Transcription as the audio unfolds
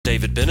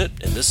David Bennett,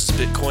 and this is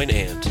Bitcoin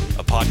And,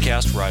 a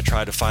podcast where I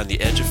try to find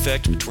the edge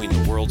effect between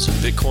the worlds of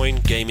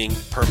Bitcoin, gaming,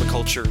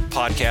 permaculture,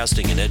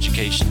 podcasting, and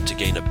education to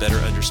gain a better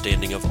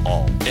understanding of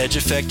all. Edge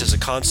effect is a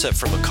concept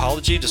from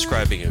ecology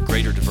describing a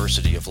greater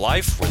diversity of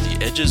life where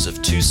the edges of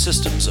two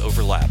systems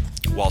overlap.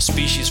 While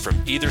species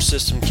from either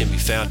system can be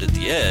found at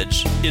the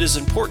edge, it is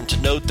important to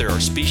note there are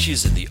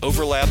species in the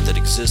overlap that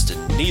exist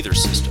in neither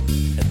system,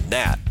 and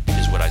that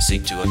is what I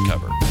seek to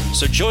uncover.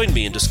 So join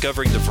me in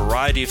discovering the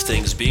variety of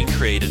things being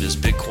created as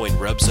Bitcoin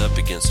rubs up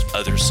against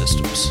other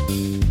systems.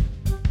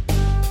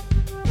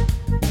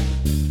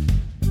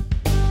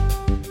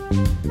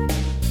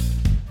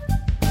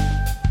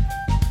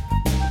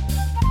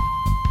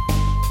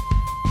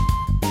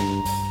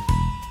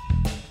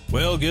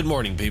 Well, good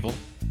morning, people.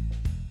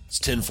 It's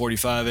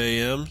 10:45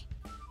 a.m.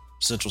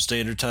 Central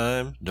Standard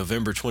Time,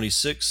 November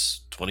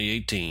 26,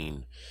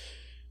 2018.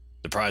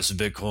 The price of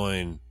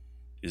Bitcoin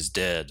is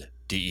dead.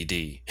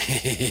 DED.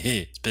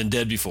 It's been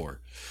dead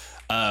before.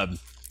 So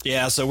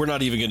we're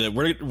not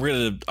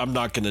even I'm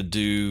not gonna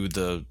do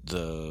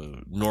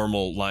the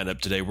normal lineup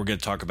today. We're gonna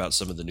talk about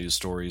some of the news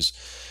stories,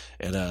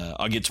 and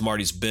I'll get to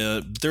Marty's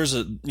bit. There's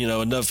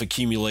enough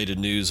accumulated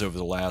news over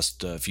the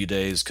last few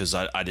days because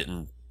I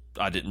didn't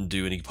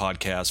do any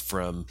podcast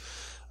from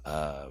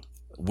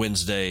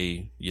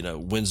Wednesday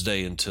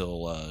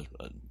until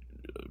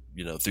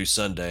through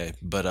Sunday,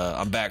 but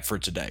I'm back for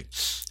today.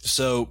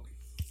 So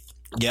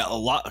yeah,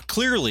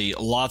 clearly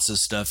lots of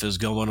stuff is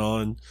going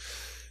on.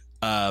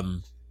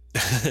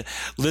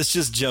 Let's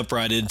just jump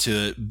right into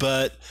it.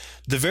 But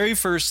the very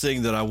first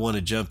thing that I want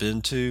to jump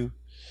into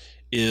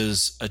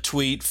is a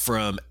tweet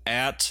from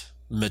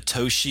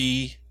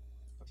 @Matoshin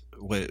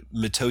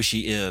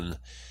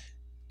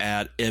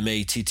at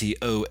MATTOSHIN.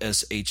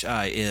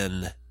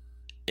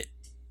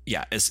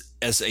 Yeah,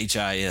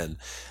 SHIN.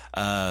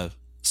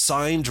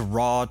 Signed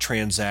raw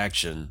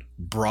transaction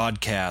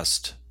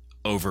broadcast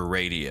over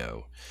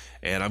radio.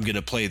 And I'm going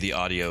to play the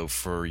audio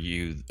for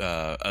you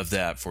of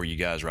that for you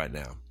guys right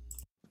now.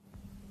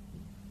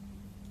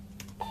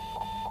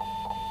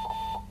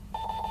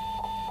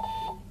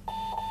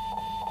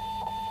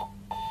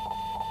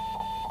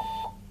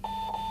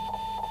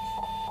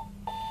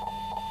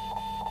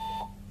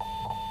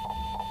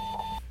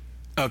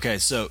 Okay,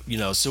 so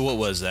what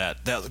was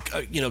that?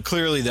 That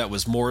clearly that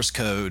was Morse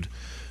code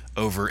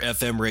over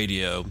FM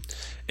radio,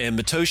 and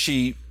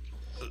Matoshin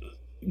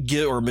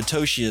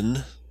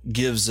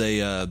gives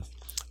a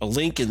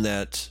link in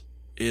that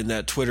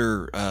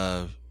Twitter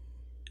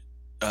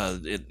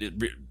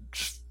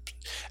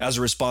as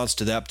a response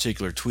to that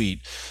particular tweet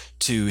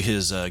to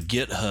his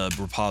GitHub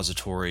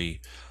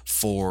repository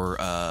for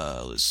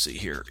let's see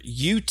here,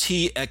 UT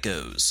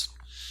Echoes.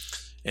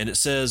 And it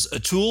says, a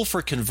tool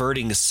for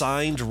converting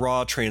signed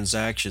raw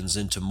transactions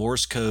into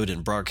Morse code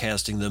and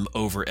broadcasting them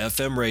over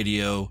FM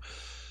radio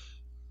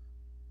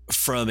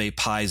from a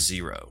Pi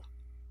 0.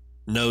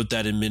 Note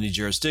that in many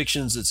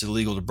jurisdictions, it's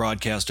illegal to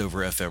broadcast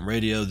over FM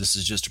radio. This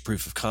is just a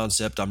proof of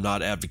concept. I'm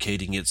not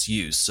advocating its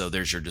use, so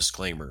there's your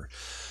disclaimer.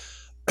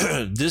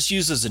 This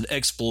uses an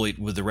exploit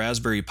with the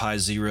Raspberry Pi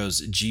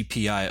Zero's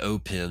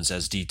GPIO pins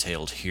as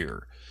detailed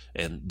here,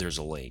 and there's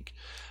a link.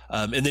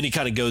 And then he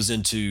kind of goes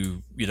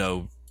into,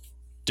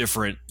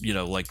 different,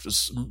 like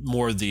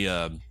more of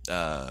the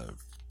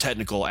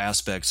technical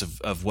aspects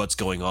of what's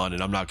going on,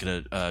 and I'm not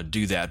going to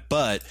do that.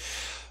 But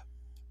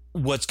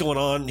what's going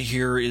on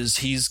here is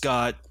he's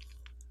got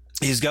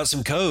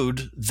some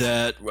code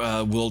that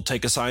will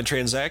take a signed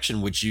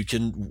transaction, which you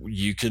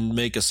can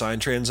make a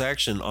signed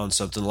transaction on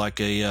something like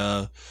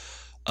a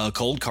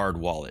cold card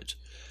wallet,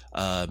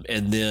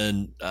 and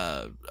then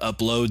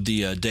upload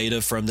the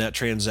data from that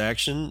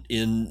transaction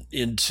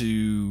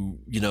into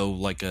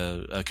like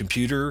a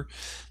computer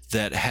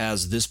that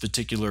has this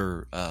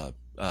particular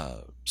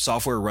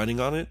software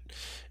running on it,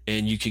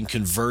 and you can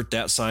convert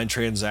that signed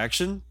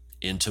transaction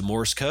into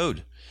Morse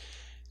code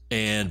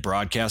and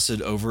broadcast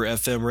it over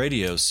FM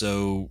radio.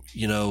 So,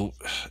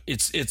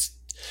 it's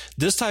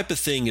this type of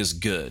thing is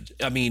good.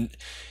 I mean,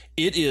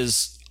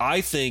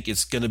 I think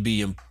it's going to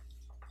be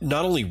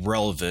not only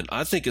relevant,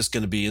 I think it's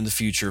going to be in the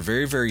future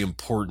very, very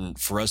important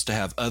for us to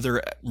have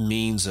other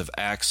means of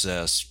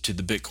access to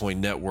the Bitcoin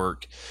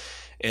network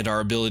and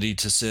our ability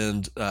to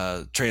send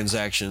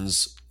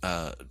transactions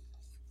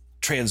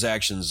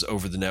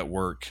over the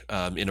network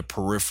in a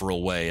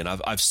peripheral way. And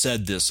I've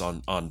said this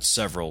on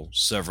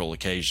several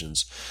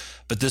occasions,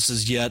 but this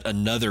is yet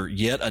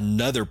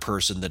another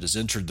person that has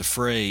entered the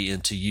fray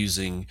into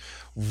using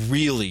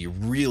really,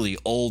 really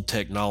old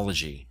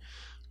technology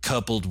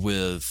coupled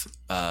with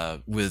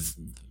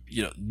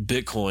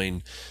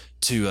Bitcoin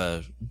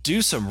to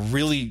do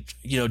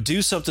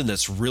something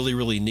that's really,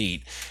 really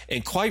neat.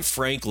 And quite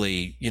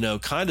frankly,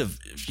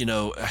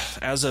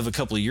 as of a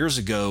couple of years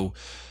ago,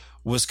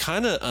 was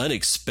kind of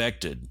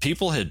unexpected.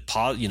 People had,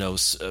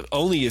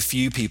 only a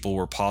few people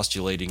were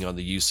postulating on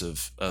the use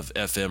of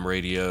FM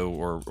radio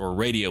or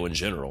radio in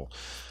general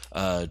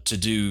to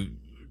do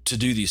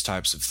these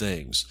types of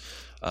things.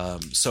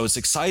 So it's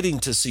exciting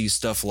to see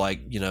stuff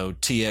like,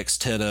 TX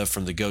Tenna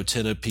from the Go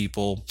Tenna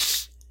people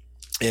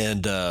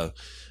and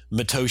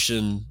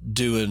Matoshin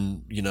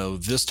doing,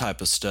 this type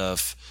of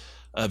stuff,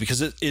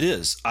 because it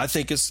is. I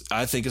think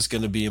it's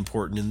going to be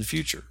important in the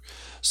future.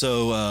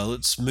 So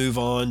let's move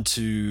on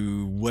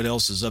to what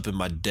else is up in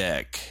my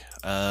deck.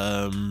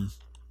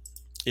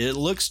 It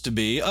looks to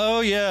be, oh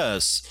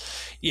yes,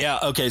 yeah,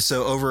 okay.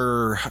 So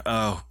over,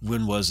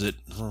 when was it?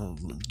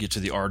 Get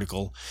to the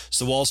article. It's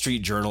the Wall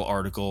Street Journal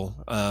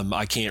article.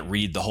 I can't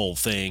read the whole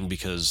thing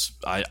because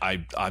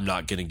I'm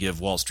not going to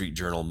give Wall Street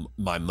Journal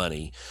my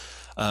money.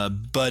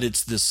 But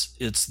it's this.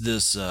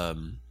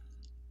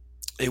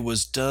 It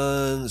was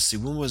done. Let's see,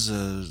 when was they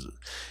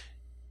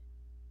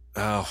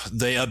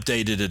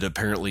updated it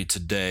apparently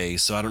today.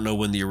 So I don't know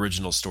when the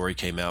original story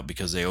came out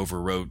because they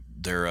overwrote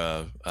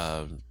their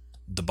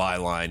the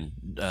byline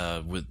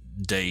with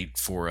date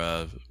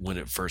for when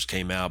it first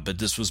came out. But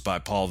this was by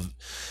Paul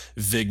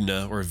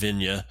Vigna, or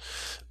Vigna,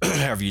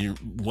 however you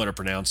want to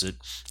pronounce it.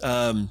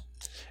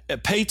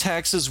 Pay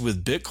taxes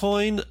with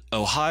Bitcoin?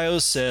 Ohio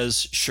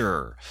says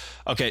sure.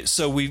 Okay,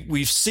 so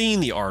we've seen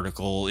the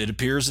article. It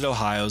appears that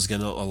Ohio is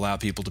going to allow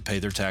people to pay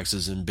their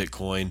taxes in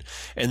Bitcoin,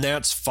 and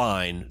that's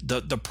fine.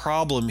 The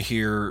problem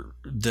here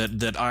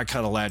that I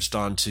kind of latched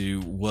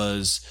onto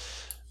was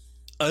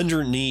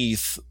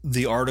underneath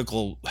the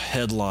article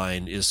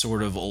headline is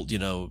sort of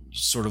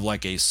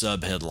like a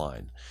sub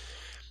headline,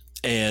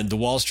 and the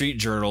Wall Street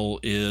Journal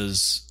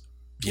is,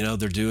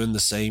 they're doing the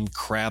same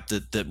crap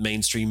that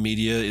mainstream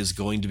media is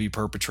going to be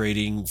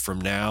perpetrating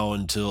from now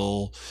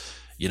until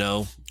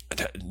either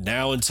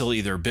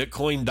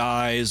Bitcoin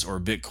dies or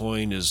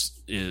Bitcoin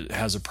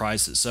has a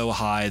price that's so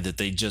high that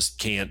they just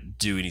can't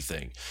do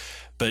anything.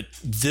 But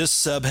this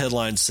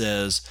subheadline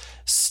says,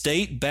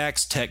 state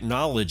backs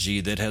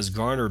technology that has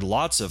garnered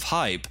lots of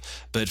hype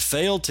but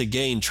failed to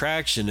gain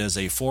traction as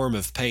a form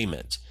of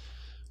payment.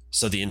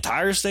 So the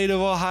entire state of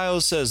Ohio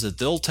says that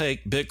they'll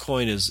take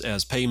Bitcoin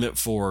as payment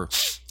for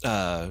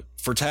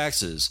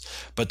taxes,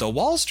 but the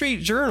Wall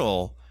Street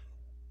Journal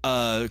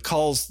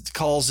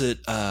calls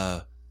it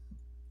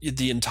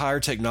the entire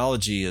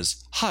technology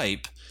is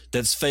hype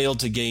that's failed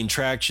to gain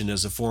traction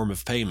as a form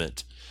of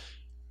payment.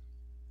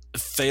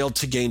 Failed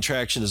to gain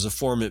traction as a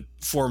form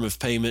of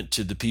payment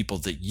to the people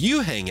that you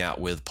hang out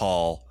with,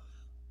 Paul,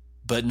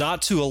 but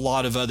not to a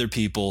lot of other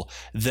people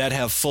that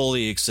have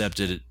fully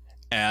accepted it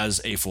as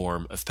a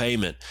form of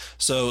payment.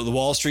 So the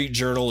Wall Street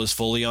Journal is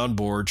fully on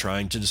board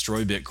trying to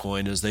destroy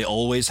Bitcoin, as they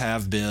always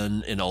have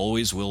been and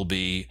always will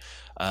be.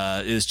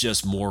 It's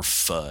just more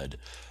FUD.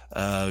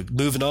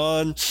 Moving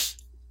on,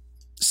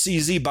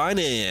 CZ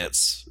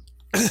Binance.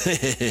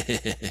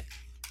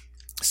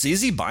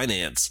 CZ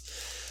Binance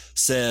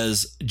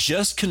says,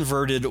 just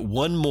converted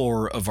one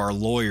more of our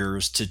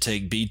lawyers to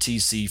take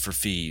BTC for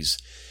fees,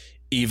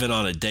 even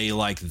on a day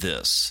like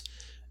this.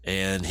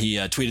 And he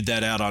tweeted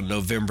that out on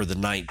November the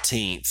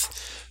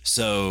 19th.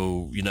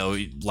 So,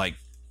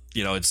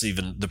 it's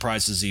even, the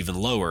price is even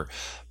lower.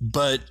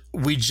 But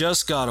we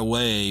just got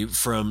away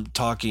from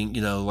talking,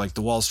 like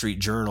the Wall Street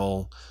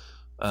Journal,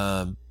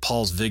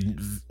 Paul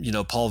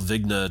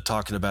Vigna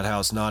talking about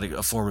how it's not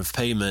a form of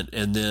payment.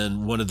 And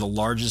then one of the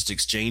largest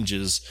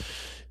exchanges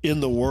in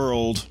the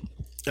world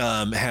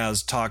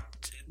has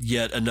talked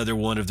yet another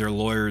one of their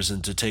lawyers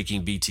into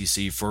taking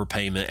BTC for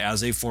payment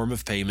as a form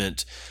of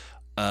payment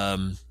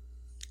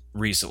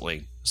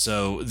recently.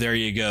 So there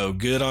you go.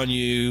 Good on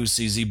you,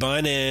 CZ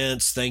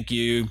Binance. Thank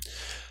you.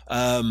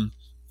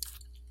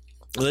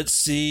 Let's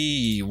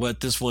see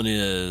what this one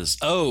is.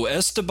 Oh,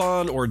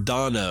 Esteban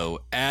Ordano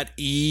at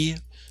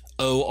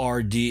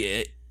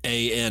EORDANO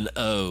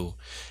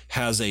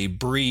has a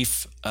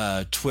brief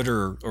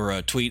Twitter or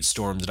a tweet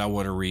storm that I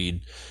want to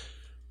read.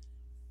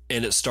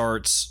 And it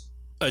starts,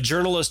 a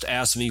journalist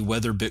asked me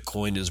whether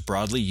Bitcoin is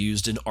broadly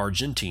used in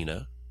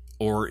Argentina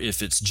or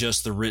if it's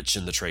just the rich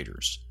and the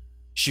traders.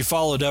 She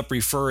followed up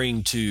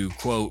referring to,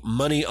 quote,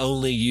 money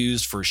only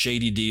used for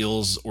shady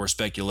deals or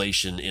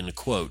speculation, end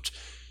quote.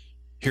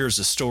 Here's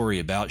a story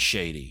about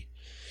shady.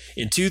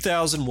 In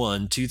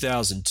 2001,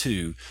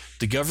 2002,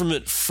 the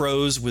government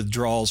froze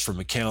withdrawals from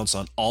accounts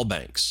on all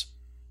banks.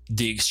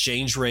 The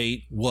exchange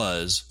rate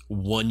was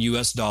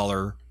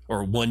 $1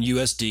 or 1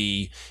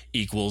 USD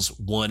equals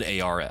 1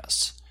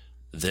 ARS.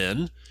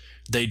 Then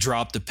they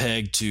dropped the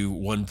peg to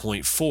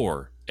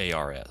 1.4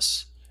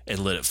 ARS and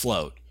let it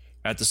float.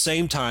 At the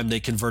same time, they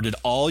converted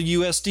all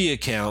USD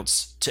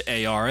accounts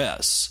to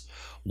ARS.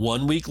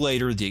 1 week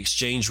later, the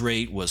exchange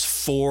rate was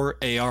 4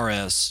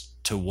 ARS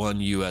to 1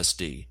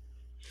 USD,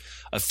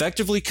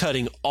 effectively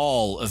cutting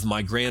all of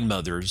my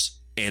grandmother's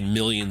and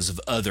millions of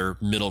other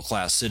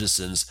middle-class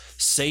citizens'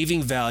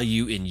 saving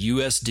value in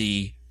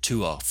USD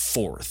to a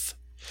fourth.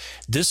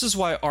 This is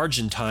why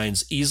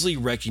Argentines easily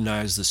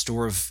recognize the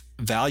store of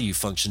value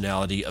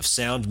functionality of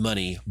sound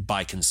money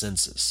by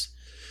consensus.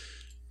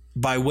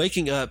 By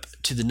waking up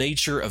to the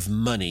nature of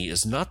money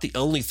is not the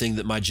only thing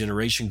that my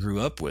generation grew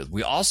up with.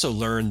 We also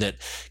learned that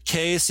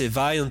que se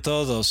vayan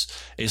todos,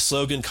 a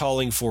slogan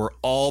calling for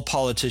all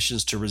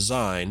politicians to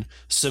resign,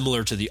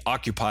 similar to the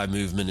Occupy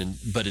movement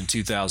but in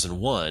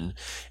 2001,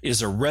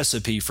 is a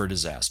recipe for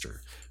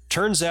disaster.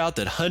 Turns out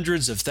that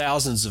hundreds of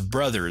thousands of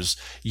brothers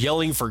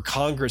yelling for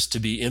Congress to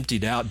be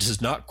emptied out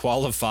does not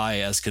qualify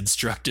as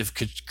constructive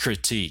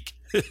critique.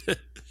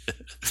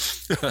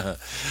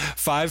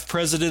 5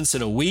 presidents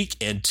in a week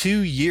and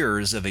 2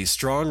 years of a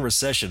strong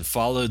recession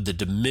followed the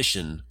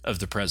demission of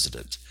the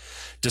president.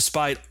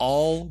 Despite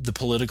all the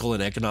political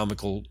and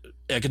economical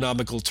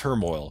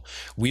turmoil,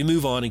 we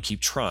move on and keep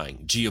trying.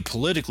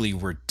 Geopolitically,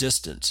 we're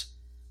distant,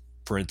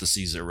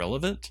 parentheses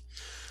irrelevant,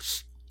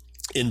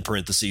 in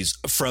parentheses,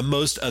 from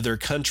most other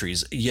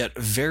countries, yet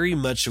very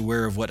much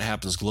aware of what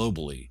happens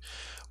globally,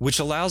 which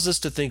allows us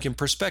to think in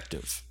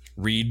perspective.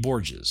 Read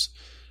Borges.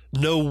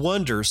 No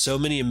wonder so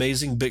many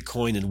amazing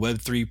Bitcoin and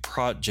Web3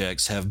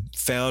 projects have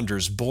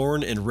founders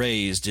born and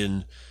raised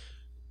in,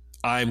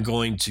 I'm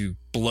going to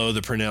blow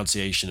the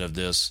pronunciation of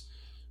this,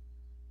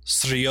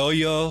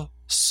 Criollo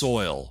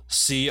soil,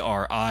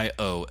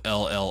 Criollo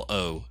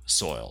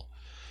soil.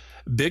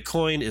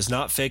 Bitcoin is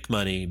not fake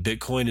money.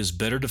 Bitcoin is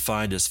better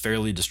defined as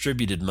fairly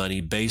distributed money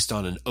based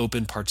on an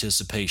open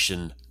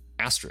participation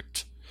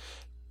asterisk.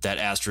 That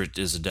asterisk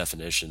is a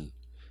definition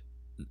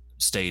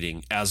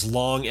stating, as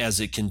long as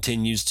it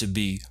continues to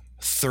be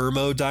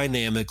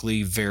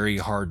thermodynamically very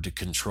hard to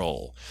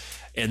control.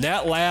 And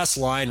that last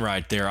line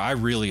right there, I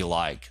really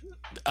like.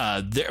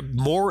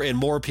 More and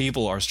more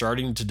people are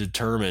starting to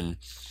determine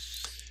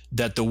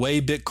that the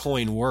way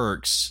Bitcoin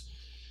works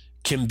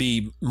can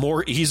be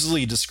more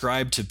easily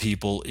described to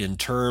people in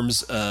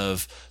terms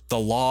of the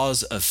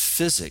laws of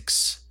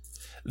physics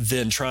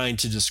than trying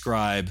to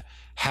describe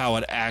how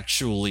it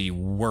actually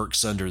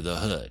works under the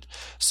hood.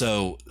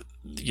 So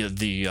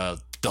the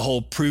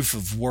whole proof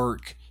of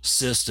work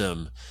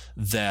system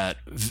that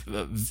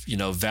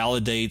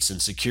validates and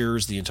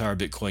secures the entire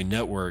Bitcoin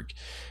network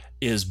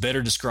is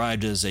better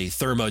described as a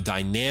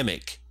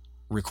thermodynamic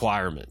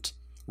requirement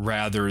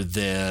rather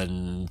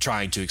than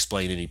trying to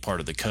explain any part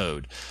of the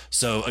code.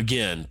 So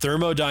again,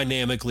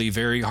 thermodynamically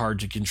very hard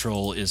to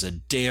control is a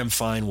damn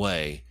fine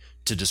way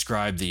to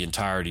describe the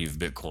entirety of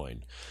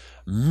Bitcoin.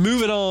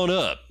 Moving on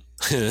up.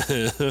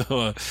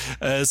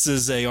 This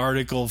is an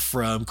article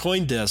from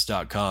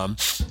Coindesk.com.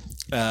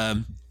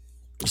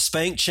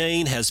 Spank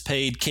Chain has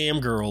paid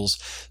cam girls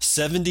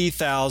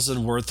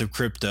 $70,000 worth of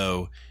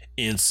crypto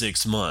in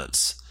 6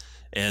 months.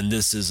 And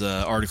this is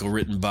an article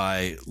written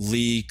by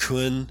Lee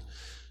Cuen,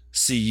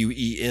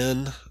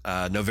 Cuen,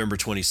 November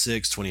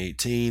 26,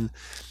 2018.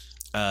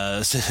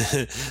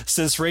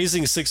 Since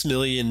raising $6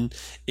 million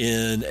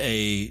in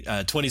a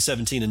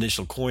 2017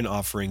 initial coin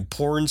offering,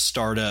 porn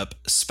startup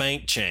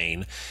Spank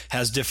Chain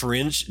has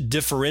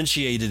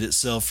differentiated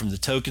itself from the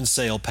token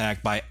sale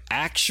pack by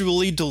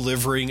actually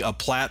delivering a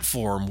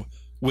platform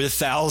with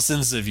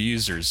thousands of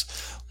users.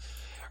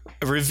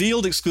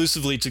 Revealed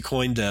exclusively to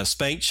CoinDesk,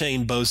 Spank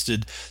Chain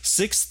boasted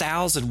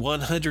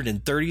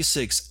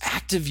 6,136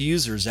 active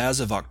users as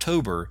of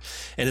October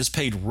and has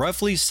paid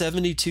roughly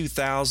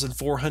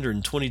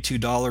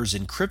 $72,422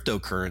 in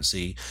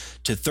cryptocurrency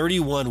to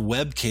 31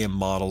 webcam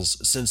models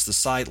since the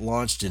site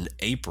launched in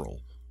April.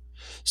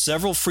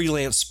 Several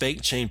freelance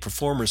Spank Chain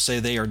performers say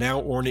they are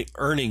now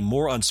earning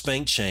more on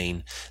Spank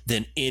Chain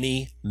than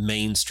any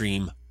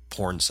mainstream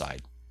porn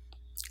site.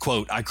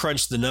 Quote, I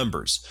crunched the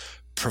numbers.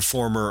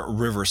 Performer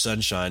River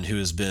Sunshine, who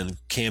has been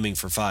camming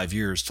for 5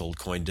 years, told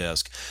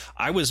CoinDesk,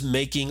 I was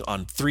making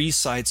on 3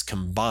 sites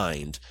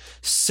combined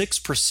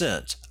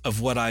 6% of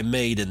what I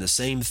made in the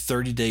same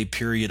 30-day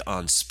period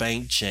on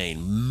Spank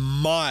Chain.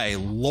 My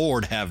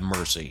Lord have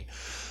mercy.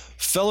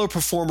 Fellow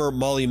performer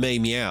Molly May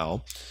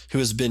Meow, who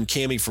has been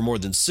camming for more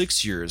than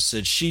 6 years,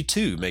 said she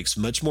too makes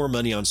much more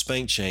money on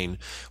Spank Chain,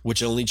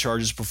 which only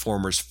charges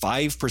performers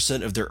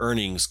 5% of their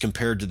earnings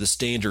compared to the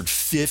standard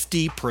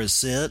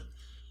 50%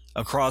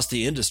 across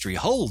the industry.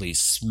 Holy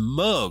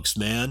smokes,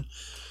 man.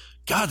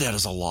 God, that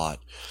is a lot.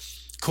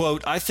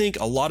 Quote, I think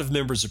a lot of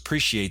members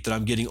appreciate that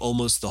I'm getting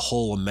almost the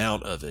whole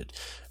amount of it,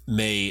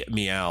 May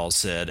Meow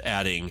said,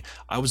 adding,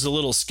 I was a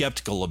little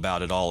skeptical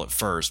about it all at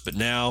first, but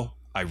now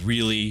I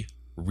really,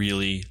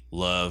 really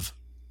love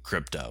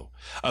crypto.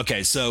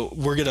 Okay, so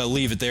we're going to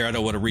leave it there. I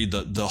don't want to read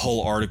the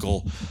whole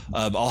article.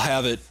 I'll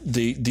have it,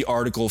 the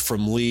article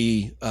from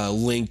Lee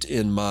linked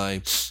in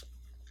my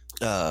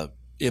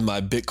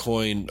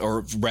Bitcoin,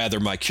 or rather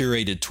my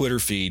curated Twitter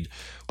feed,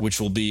 which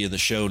will be in the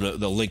show note,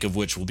 the link of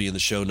which will be in the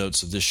show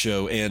notes of this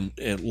show, and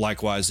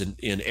likewise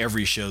in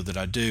every show that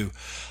I do.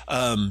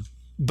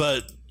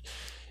 But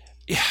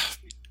yeah,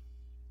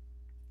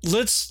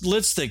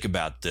 let's think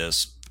about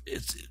this.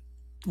 It's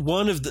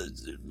one of the,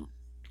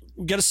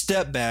 we got to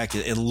step back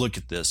and look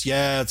at this.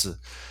 Yeah, it's a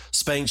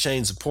Spank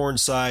Chain's a porn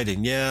site,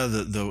 and yeah,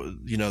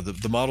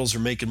 the models are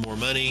making more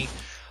money,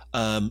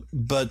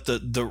 but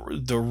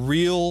the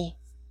real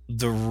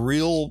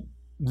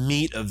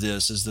meat of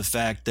this is the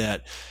fact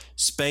that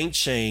Spank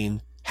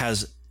Chain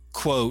has,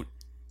 quote,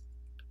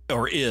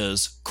 or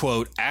is,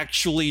 quote,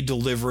 actually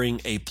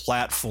delivering a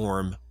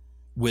platform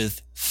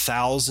with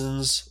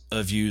thousands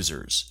of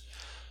users.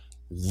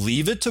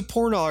 Leave it to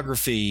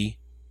pornography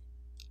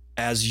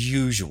as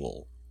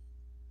usual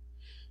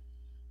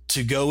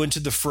to go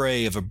into the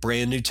fray of a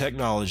brand new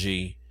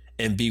technology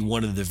and be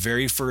one of the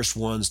very first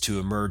ones to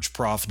emerge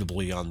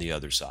profitably on the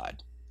other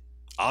side.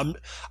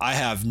 I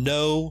have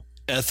no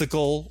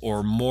ethical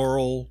or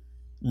moral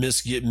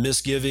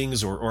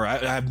misgivings, or I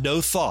have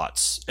no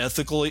thoughts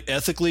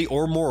ethically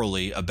or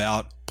morally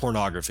about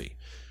pornography.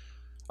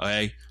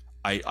 Okay,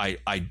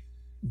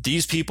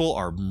 these people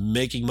are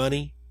making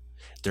money.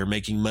 They're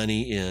making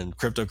money in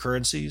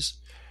cryptocurrencies.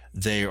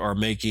 They are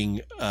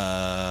making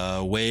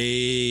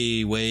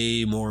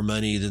way more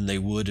money than they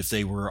would if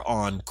they were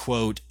on,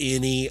 quote,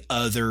 any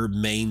other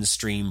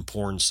mainstream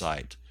porn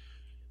site.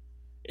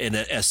 And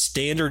a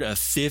standard of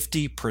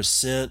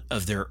 50%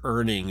 of their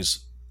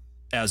earnings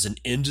as an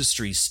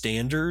industry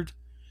standard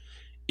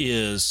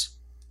is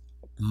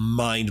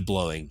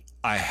mind-blowing.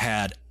 I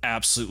had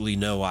absolutely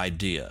no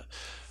idea.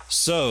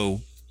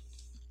 So,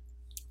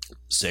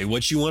 say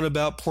what you want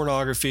about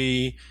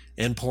pornography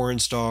and porn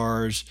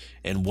stars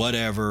and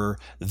whatever.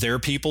 They're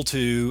people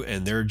too,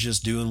 and they're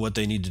just doing what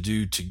they need to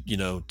do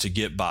to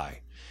get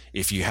by.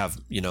 If you have,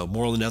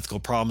 moral and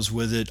ethical problems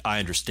with it, I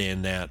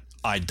understand that.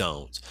 I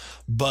don't.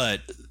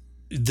 But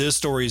this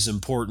story is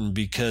important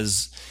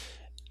because,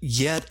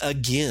 yet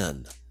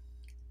again,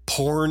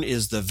 porn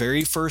is the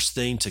very first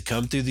thing to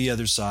come through the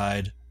other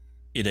side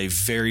in a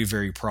very,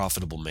 very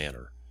profitable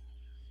manner.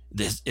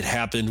 It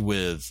happened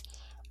with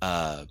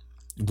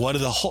one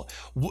of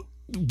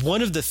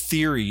the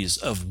theories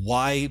of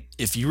why,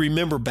 if you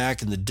remember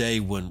back in the day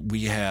when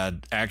we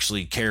had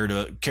actually cared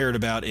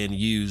about and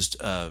used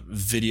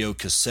video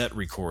cassette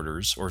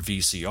recorders, or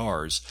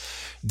VCRs,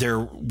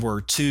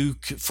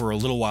 for a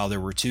little while there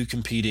were two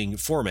competing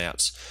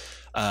formats,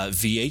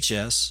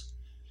 VHS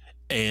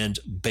and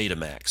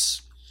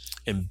Betamax.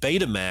 And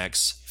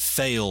Betamax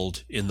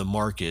failed in the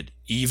market,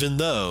 even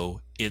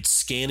though its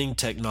scanning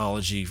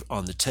technology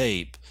on the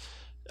tape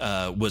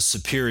was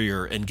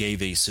superior and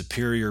gave a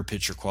superior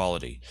picture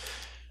quality.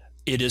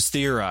 It is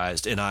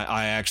theorized, and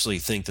I actually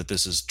think that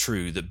this is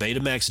true, that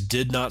Betamax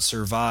did not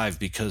survive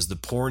because the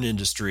porn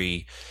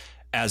industry,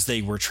 as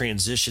they were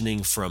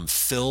transitioning from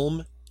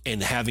film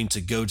and having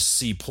to go to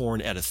see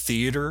porn at a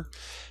theater,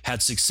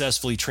 had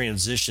successfully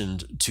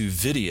transitioned to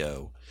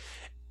video,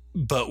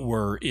 but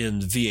were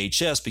in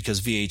VHS because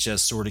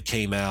VHS sort of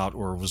came out,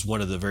 or was one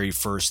of the very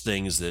first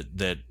things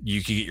that you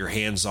could get your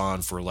hands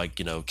on for,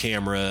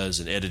 cameras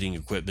and editing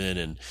equipment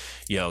and,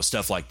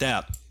 stuff like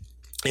that.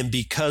 And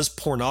because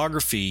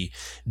pornography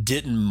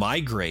didn't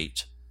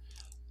migrate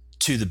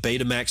to the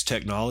Betamax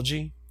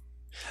technology,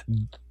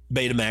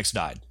 Betamax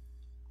died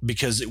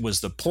because it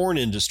was the porn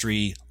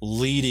industry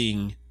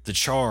leading the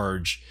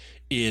charge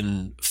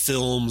in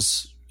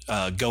films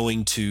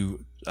going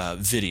to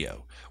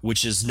video,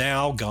 which is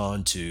now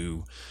gone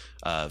to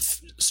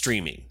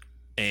streaming.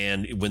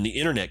 And when the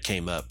internet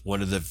came up,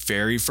 one of the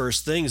very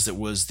first things that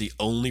was the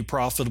only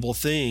profitable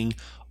thing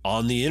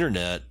on the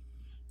internet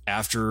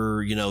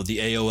after, the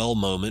AOL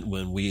moment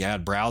when we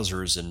had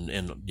browsers and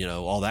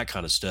all that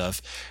kind of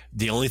stuff,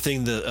 the only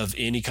thing that of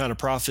any kind of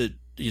profit,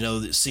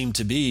 that seemed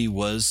to be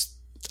was,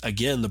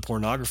 again, the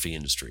pornography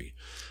industry.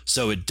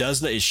 So it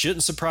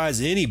shouldn't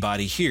surprise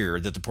anybody here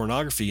that the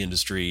pornography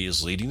industry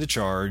is leading the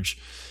charge.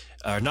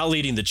 Not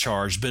leading the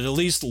charge, but at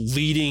least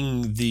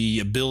leading the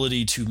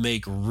ability to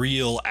make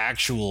real,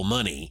 actual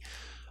money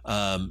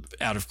out of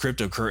a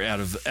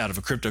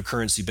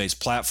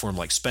cryptocurrency-based platform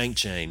like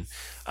SpankChain,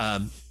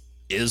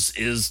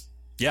 is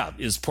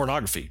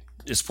pornography.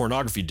 It's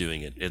pornography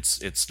doing it.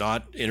 It's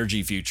not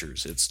energy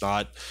futures. It's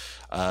not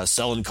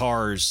selling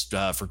cars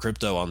for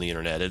crypto on the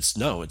internet. It's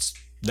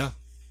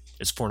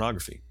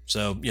pornography.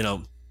 So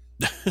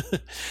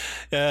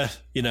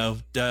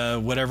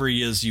whatever it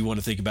is you want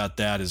to think about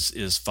that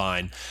is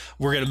fine.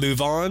 We're going to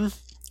move on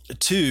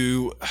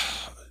to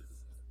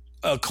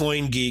a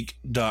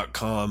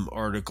CoinGeek.com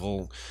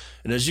article.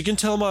 And as you can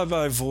tell by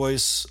my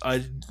voice,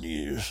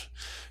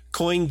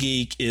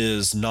 CoinGeek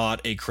is not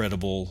a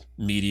credible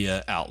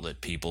media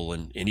outlet, people.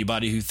 And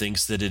anybody who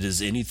thinks that it is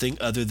anything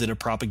other than a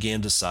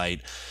propaganda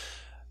site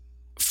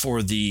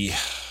for the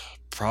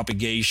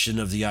propagation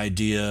of the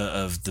idea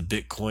of the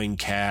Bitcoin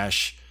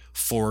Cash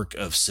fork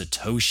of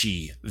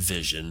Satoshi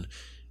vision.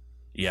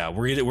 Yeah,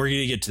 we're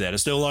gonna get to that.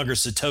 It's no longer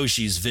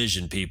Satoshi's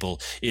vision, people.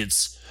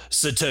 It's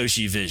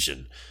Satoshi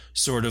vision.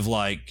 Sort of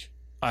like,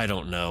 I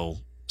don't know,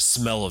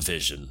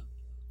 smell-o-vision,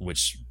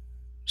 which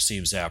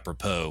seems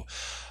apropos.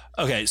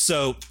 Okay,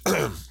 so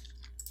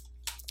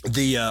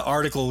the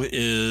article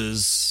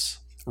is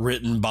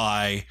written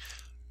by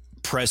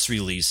Press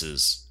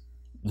Releases,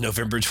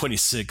 November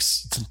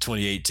 26,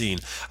 2018.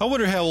 I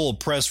wonder how old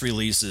Press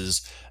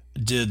Releases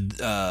did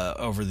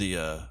over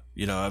the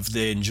if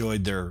they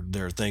enjoyed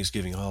their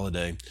Thanksgiving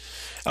holiday.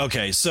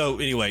 Okay, so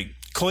anyway,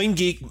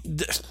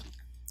 CoinGeek,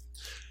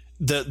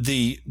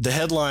 the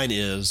headline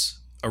is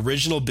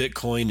original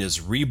Bitcoin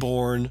is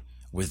reborn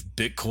with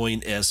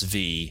Bitcoin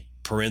SV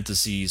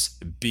parentheses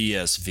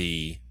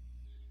BSV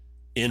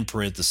in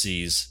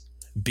parentheses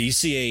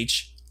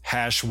BCH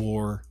hash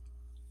war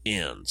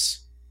ends.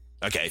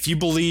 Okay, if you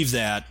believe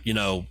that,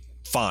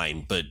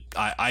 fine, but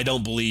I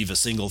don't believe a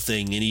single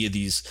thing any of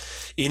the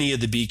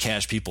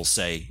Bcash people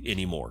say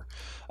anymore.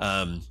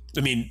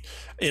 I mean,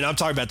 and I'm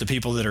talking about the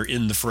people that are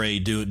in the fray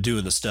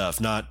doing the stuff,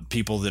 not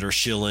people that are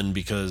shilling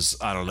because,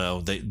 I don't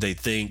know, they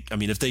think, I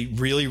mean, if they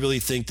really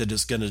think that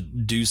it's going to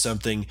do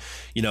something,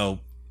 you know,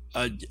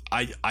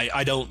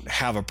 I don't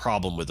have a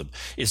problem with them.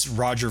 It's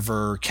Roger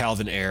Ver,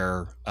 Calvin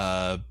Ayre,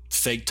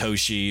 Fake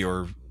Toshi,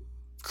 or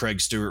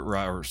Craig Stewart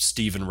Wright, or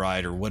Stephen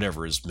Wright, or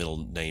whatever his middle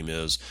name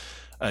is.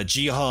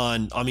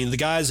 Jihan, I mean, the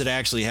guys that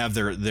actually have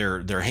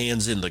their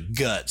hands in the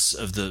guts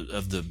of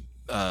the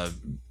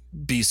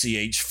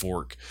BCH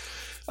fork.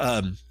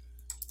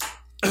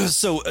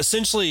 So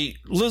essentially,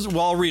 well,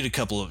 I'll read a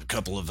couple of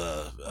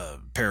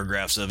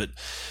paragraphs of it.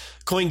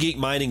 CoinGeek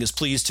Mining is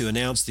pleased to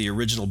announce the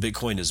original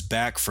Bitcoin is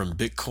back from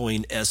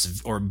Bitcoin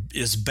S, or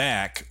is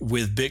back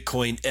with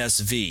Bitcoin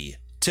SV,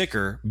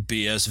 ticker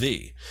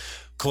BSV.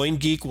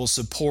 CoinGeek will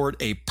support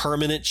a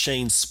permanent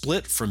chain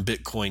split from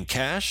Bitcoin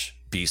Cash,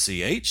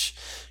 BCH,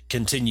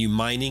 continue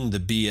mining the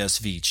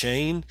BSV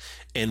chain,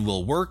 and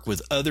will work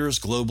with others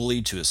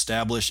globally to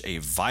establish a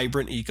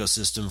vibrant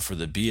ecosystem for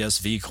the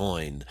BSV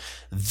coin.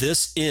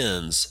 This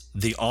ends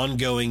the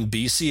ongoing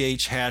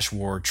BCH hash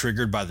war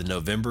triggered by the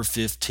November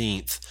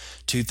 15th,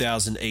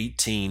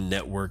 2018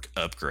 network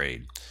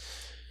upgrade.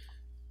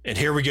 And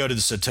here we go to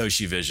the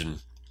Satoshi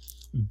Vision.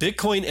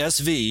 Bitcoin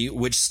SV,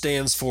 which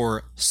stands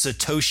for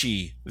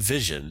Satoshi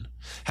Vision,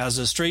 has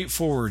a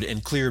straightforward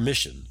and clear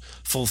mission: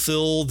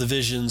 fulfill the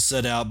vision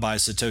set out by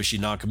Satoshi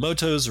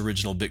Nakamoto's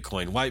original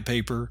Bitcoin white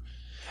paper.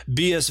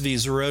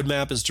 BSV's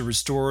roadmap is to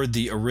restore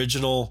the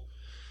original,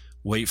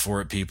 wait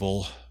for it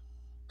people,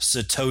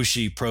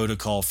 Satoshi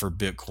protocol for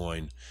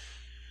Bitcoin.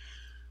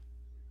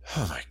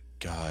 Oh my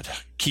God.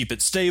 Keep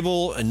it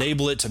stable,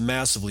 enable it to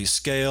massively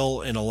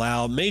scale, and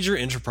allow major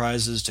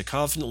enterprises to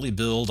confidently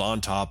build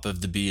on top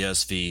of the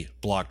BSV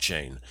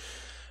blockchain.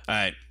 All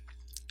right,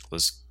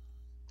 let's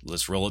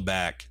roll it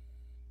back.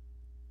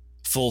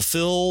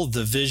 Fulfill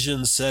the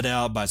vision set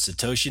out by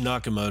Satoshi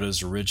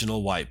Nakamoto's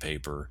original white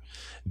paper.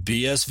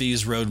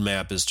 BSV's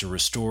roadmap is to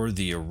restore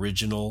the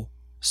original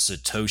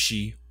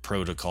Satoshi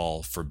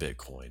protocol for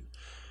Bitcoin.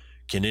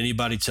 Can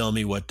anybody tell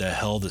me what the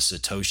hell the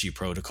Satoshi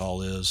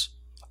protocol is?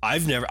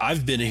 I've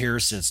been here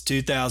since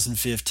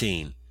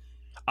 2015.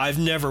 I've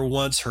never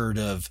once heard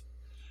of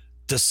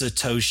the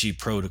Satoshi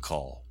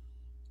protocol.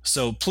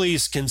 So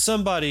please, can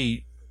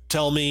somebody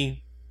tell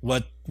me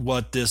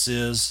what this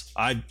is?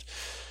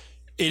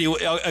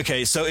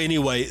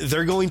 Anyway,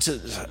 they're going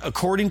to,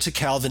 according to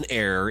Calvin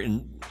Ayre,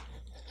 and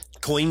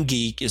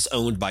CoinGeek is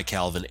owned by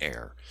Calvin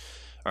Ayre.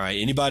 All right,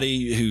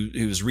 anybody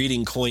who's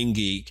reading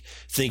CoinGeek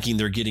thinking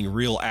they're getting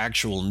real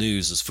actual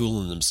news is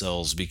fooling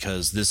themselves,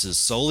 because this is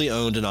solely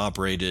owned and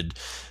operated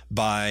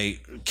by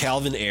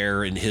Calvin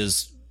Ayre and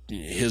his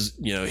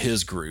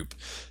group.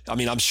 I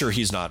mean, I'm sure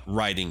he's not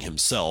writing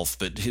himself,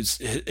 but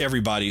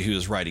everybody who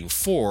is writing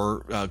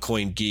for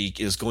CoinGeek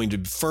is going to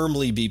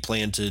firmly be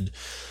planted.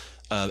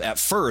 At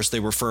first, they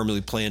were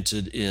firmly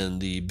planted in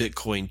the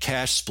Bitcoin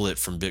Cash split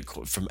from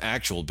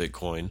actual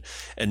Bitcoin,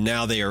 and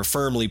now they are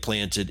firmly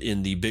planted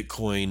in the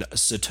Bitcoin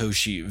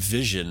Satoshi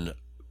Vision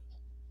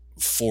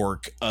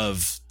fork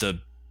of the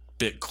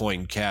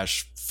Bitcoin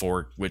Cash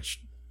fork, which,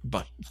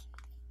 my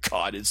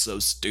God, it's so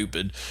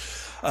stupid.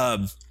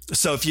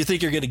 So if you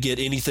think you're going to get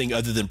anything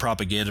other than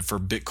propaganda for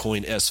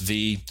Bitcoin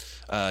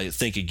SV,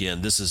 think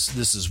again. This is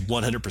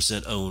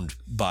 100% owned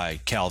by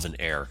Calvin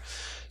Ayre.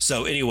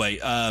 So anyway,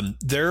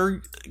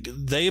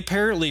 they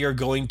apparently are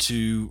going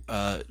to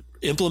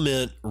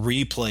implement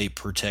replay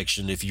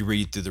protection if you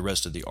read through the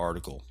rest of the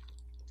article.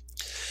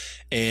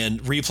 And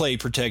replay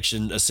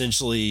protection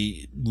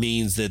essentially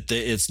means that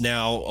it's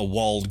now a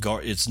walled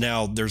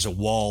there's a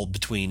wall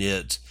between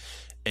it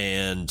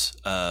and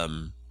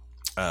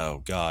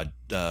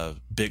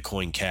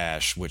Bitcoin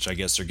Cash, which I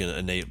guess they're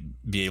going to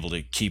be able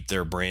to keep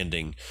their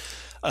branding.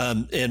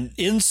 And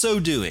in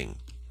so doing,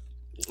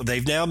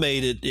 they've now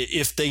made it,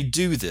 if they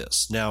do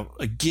this, now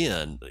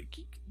again,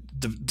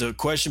 the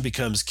question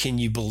becomes, can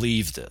you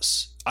believe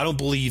this? I don't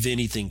believe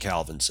anything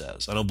Calvin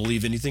says. I don't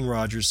believe anything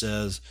Roger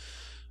says.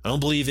 I don't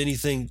believe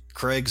anything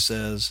Craig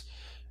says,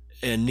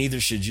 and neither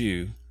should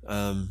you.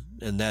 And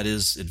that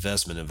is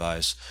investment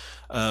advice.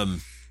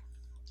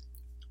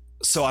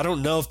 So I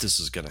don't know if this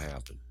is going to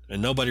happen,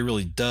 and nobody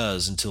really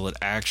does until it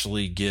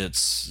actually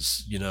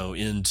gets,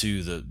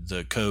 into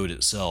the code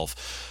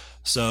itself.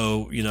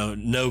 So,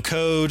 no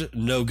code,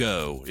 no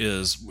go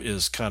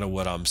is kind of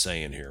what I'm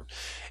saying here.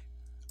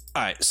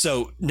 All right.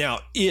 So now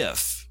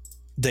if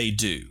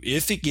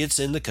it gets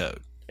in the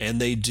code and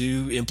they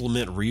do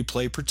implement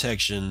replay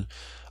protection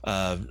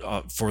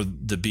for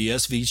the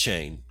BSV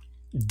chain,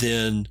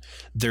 then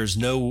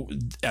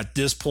at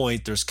this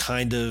point, there's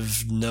kind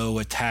of no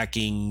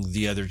attacking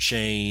the other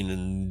chain,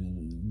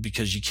 and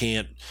because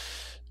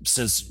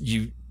since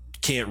you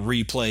can't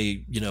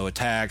replay,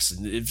 attacks,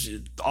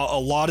 and a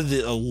lot of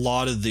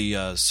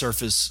the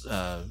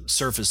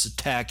surface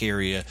attack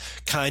area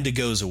kind of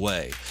goes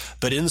away.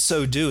 But in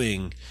so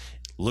doing,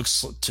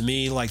 looks to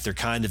me like they're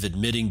kind of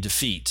admitting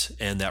defeat,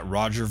 and that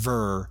Roger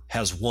Ver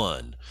has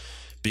won,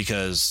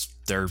 because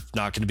they're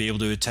not going to be able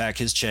to attack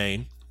his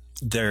chain.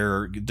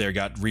 They're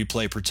got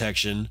replay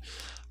protection.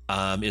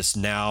 It's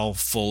now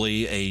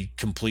fully a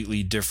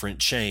completely different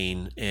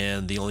chain,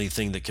 and the only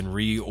thing that can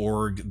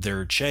reorg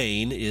their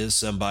chain is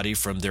somebody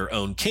from their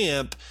own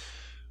camp,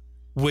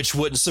 which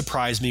wouldn't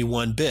surprise me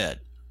one bit,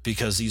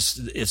 because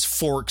it's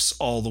forks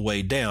all the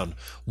way down.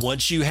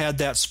 Once you had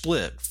that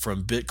split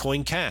from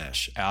Bitcoin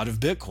Cash out of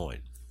Bitcoin,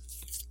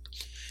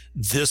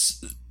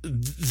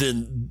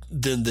 then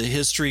the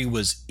history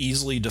was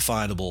easily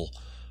definable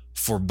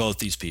for both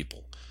these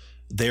people.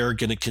 They're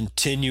going to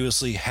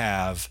continuously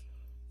have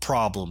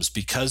problems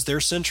because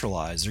they're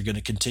centralized. They're going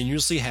to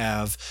continuously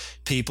have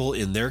people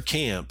in their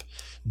camp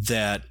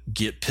that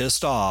get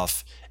pissed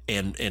off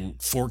and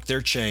fork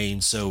their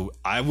chain. So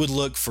I would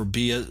look for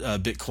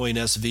Bitcoin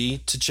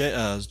SV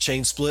to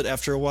chain split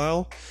after a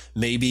while.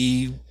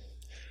 Maybe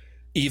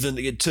even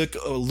it took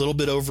a little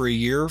bit over a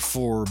year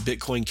for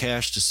Bitcoin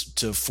Cash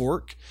to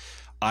fork.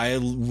 I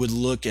would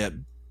look at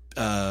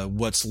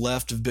what's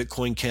left of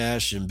Bitcoin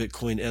Cash and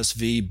Bitcoin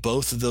SV,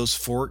 both of those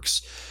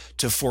forks,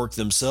 to fork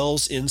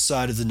themselves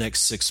inside of the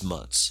next 6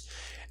 months.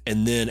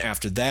 And then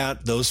after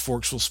that, those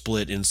forks will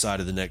split inside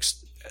of the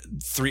next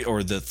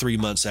 3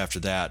 months after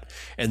that.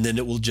 And then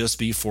it will just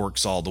be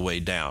forks all the way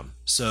down.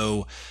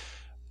 So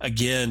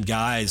again,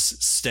 guys,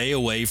 stay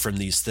away from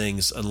these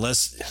things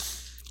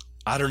unless,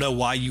 I don't know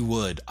why you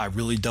would. I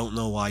really don't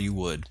know why you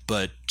would,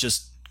 but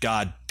just,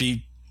 God,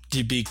 be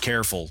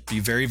careful. Be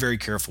very, very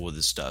careful with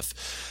this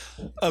stuff.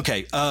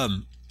 Okay.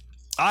 I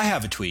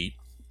have a tweet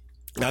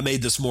I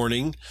made this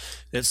morning.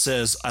 It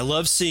says, I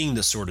love seeing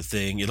this sort of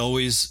thing.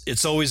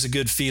 It's always a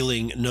good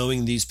feeling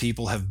knowing these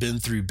people have been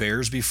through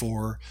bears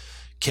before,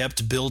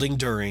 kept building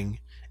during,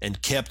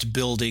 and kept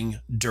building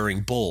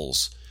during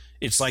bulls.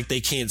 It's like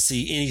they can't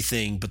see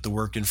anything but the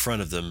work in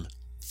front of them.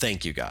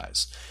 Thank you,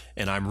 guys.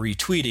 And I'm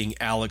retweeting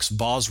Alex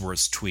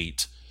Bosworth's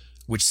tweet,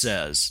 which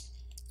says,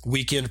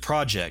 Weekend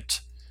Project,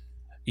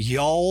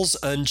 Y'all's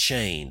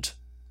Unchained.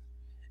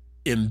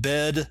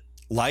 Embed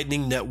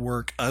Lightning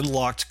Network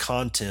unlocked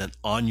content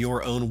on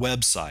your own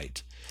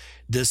website.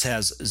 This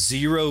has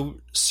zero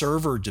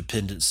server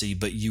dependency,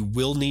 but you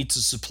will need to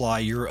supply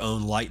your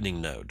own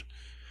Lightning node.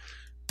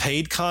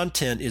 Paid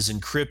content is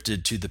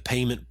encrypted to the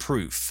payment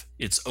proof.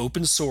 It's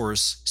open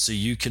source, so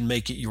you can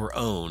make it your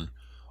own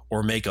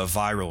or make a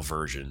viral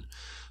version.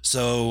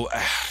 So,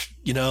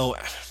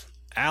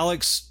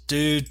 Alex,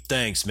 dude,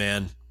 thanks,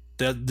 man.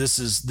 This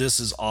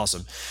is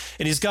awesome.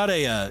 And he's got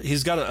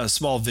a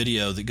small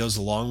video that goes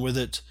along with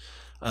it.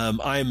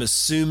 I am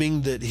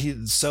assuming that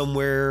he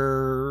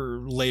somewhere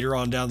later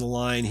on down the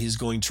line he's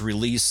going to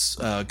release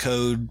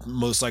code,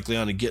 most likely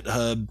on a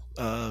GitHub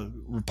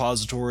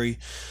repository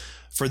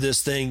for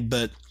this thing.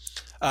 But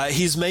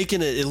he's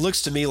making it. It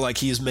looks to me like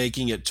he's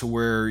making it to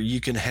where you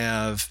can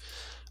have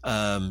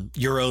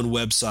your own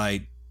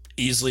website,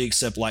 easily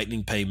accept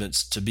Lightning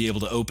payments, to be able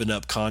to open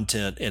up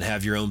content and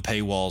have your own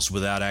paywalls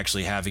without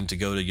actually having to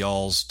go to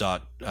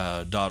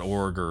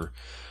y'alls.org or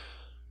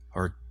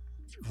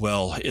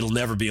well, it'll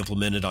never be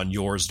implemented on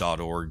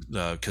yours.org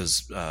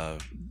because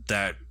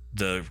that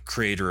the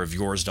creator of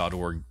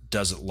yours.org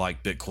doesn't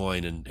like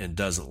Bitcoin and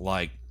doesn't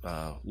like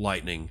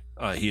Lightning.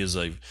 He is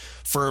a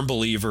firm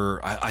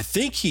believer. I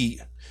think he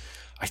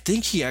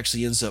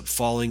actually ends up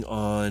falling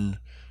on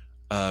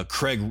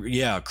Craig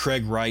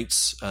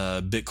Wright's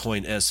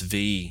Bitcoin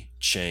SV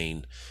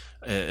chain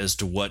as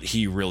to what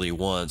he really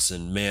wants.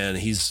 And man,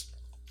 he's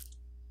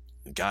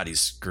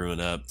screwing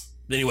up.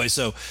 Anyway,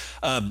 so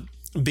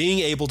being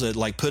able to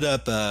like put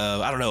up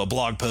a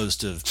blog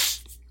post of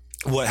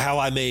how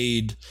I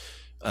made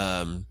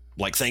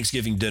like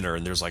Thanksgiving dinner,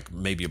 and there's like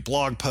maybe a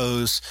blog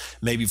post,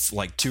 maybe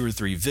like 2 or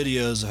 3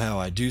 videos of how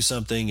I do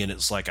something, and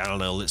it's like, I don't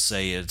know, let's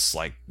say it's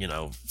like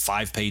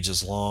 5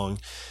 pages long,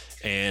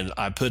 and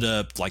I put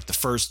up like the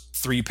first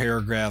 3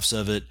 paragraphs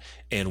of it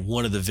and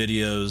one of the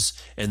videos,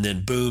 and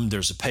then boom,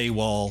 there's a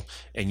paywall,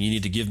 and you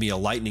need to give me a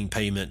Lightning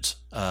payment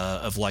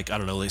of like, I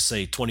don't know, let's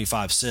say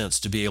 25 cents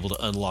to be able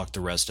to unlock the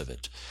rest of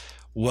it.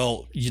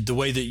 Well, the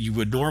way that you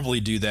would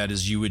normally do that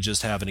is you would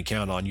just have an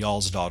account on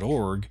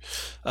y'alls.org,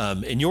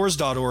 and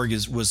yours.org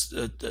was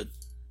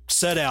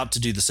set out to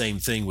do the same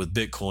thing with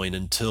Bitcoin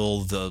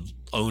until the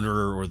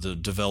owner or the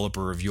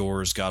developer of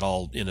yours got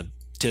all in a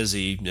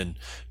tizzy and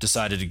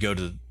decided to go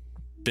to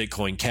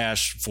Bitcoin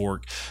Cash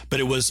fork. But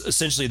it was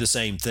essentially the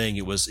same thing.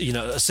 It was,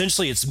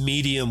 essentially it's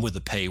Medium with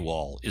a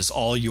paywall is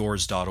all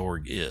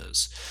yours.org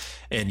is.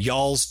 And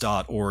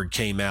y'alls.org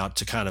came out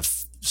to kind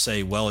of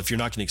say, well, if you're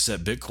not going to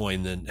accept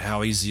Bitcoin, then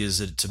how easy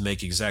is it to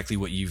make exactly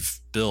what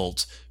you've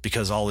built?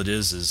 Because all it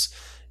is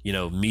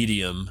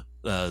Medium,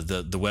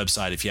 the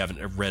website. If you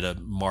haven't read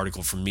an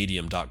article from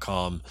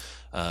medium.com,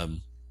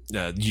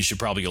 you should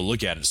probably go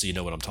look at it so you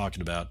know what I'm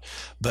talking about.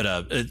 But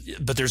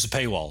there's a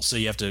paywall, so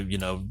you have to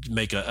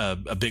make a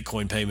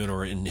Bitcoin payment,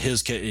 or in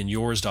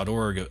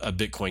yours.org a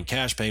Bitcoin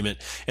Cash payment,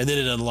 and then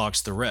it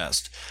unlocks the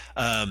rest.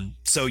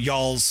 So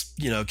y'all's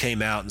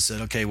came out and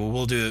said, okay, well,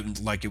 we'll do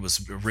it like it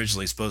was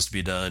originally supposed to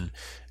be done,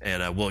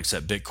 and we'll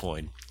accept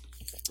Bitcoin.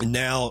 And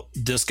now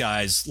this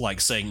guy's like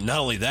saying, not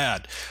only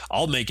that,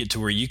 I'll make it to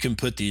where you can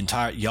put the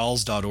entire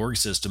y'alls.org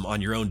system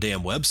on your own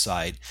damn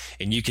website,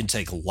 and you can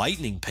take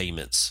lightning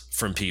payments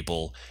from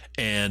people,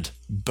 and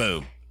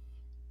boom.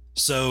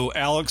 So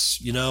Alex,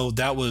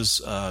 that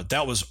was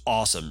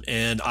awesome,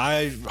 and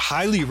I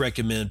highly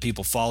recommend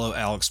people follow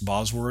Alex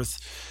Bosworth.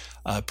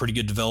 Pretty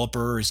good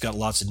developer. He's got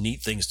lots of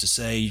neat things to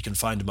say. You can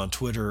find him on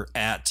Twitter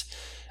at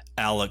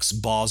Alex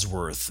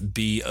Bosworth,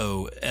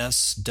 Bosworth,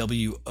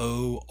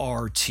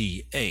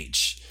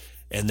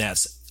 and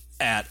that's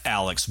at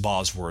Alex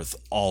Bosworth,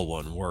 all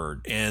one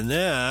word. And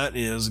that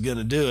is going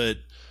to do it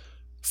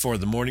for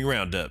the morning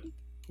roundup.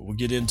 We'll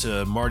get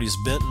into Marty's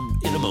Benton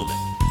in a moment.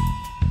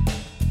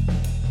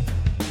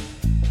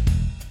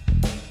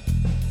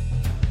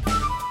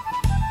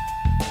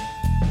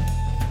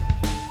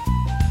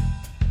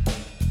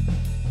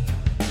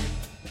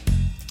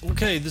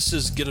 Okay, this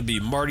is going to be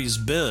Marty's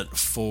Bent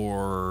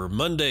for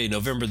Monday,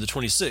 November the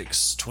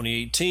 26th,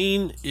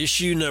 2018,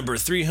 issue number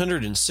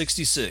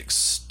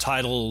 366,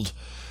 titled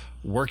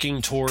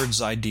Working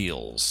Towards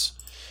Ideals.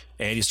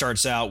 And he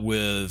starts out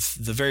with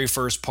the very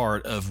first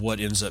part of what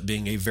ends up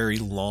being a very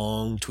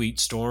long tweet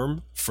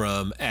storm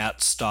from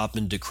at Stop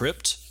and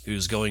Decrypt,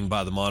 who's going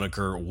by the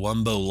moniker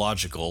Wumbo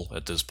Logical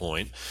at this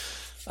point.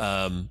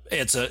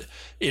 It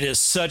is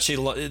such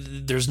a,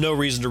 there's no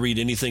reason to read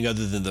anything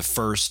other than the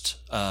first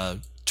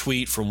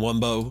tweet from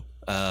Wumbo,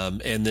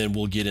 and then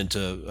we'll get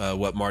into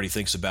what Marty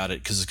thinks about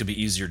it, because it's going to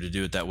be easier to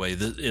do it that way.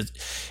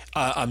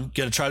 I'm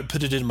going to try to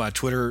put it in my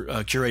Twitter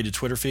curated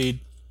Twitter feed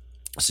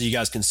so you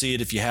guys can see it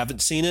if you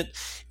haven't seen it.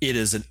 It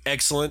is an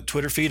excellent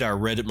Twitter feed. I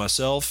read it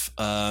myself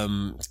a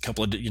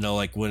couple of,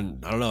 like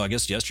when, I don't know, I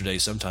guess yesterday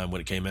sometime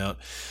when it came out.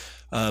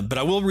 But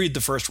I will read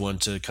the first one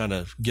to kind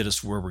of get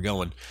us where we're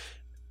going.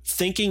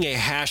 Thinking a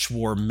hash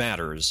war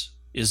matters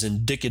is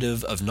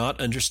indicative of not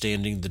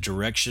understanding the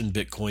direction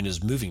Bitcoin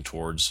is moving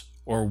towards,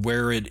 or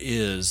where it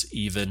is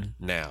even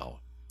now.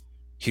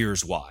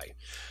 Here's why.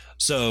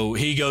 So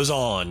he goes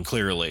on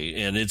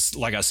clearly, and it's,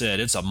 like I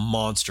said, it's a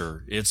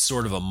monster. It's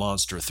sort of a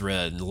monster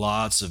thread, and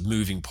lots of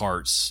moving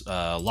parts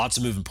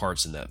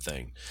in that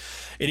thing.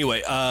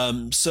 Anyway,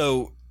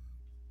 so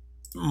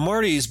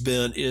Marty's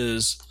bent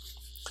is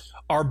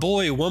our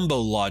boy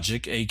Wumbo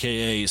Logic,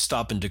 aka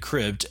Stop and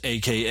Decrypt,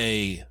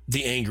 aka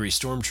the Angry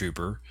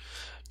Stormtrooper,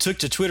 took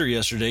to Twitter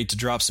yesterday to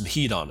drop some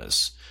heat on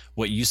us.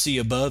 What you see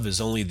above is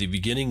only the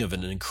beginning of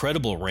an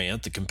incredible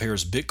rant that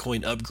compares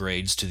Bitcoin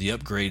upgrades to the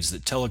upgrades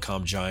that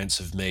telecom giants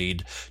have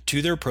made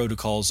to their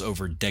protocols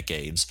over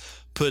decades,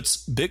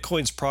 puts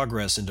Bitcoin's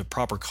progress into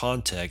proper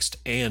context,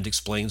 and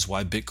explains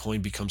why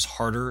Bitcoin becomes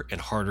harder and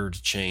harder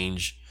to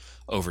change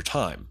over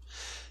time.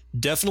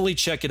 Definitely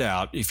check it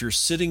out if you're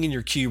sitting in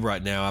your cube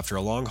right now after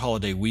a long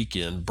holiday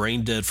weekend,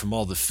 brain dead from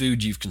all the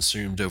food you've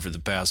consumed over the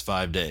past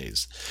 5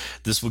 days.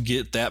 This will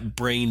get that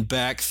brain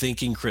back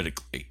thinking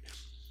critically.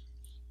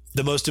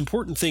 The most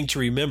important thing to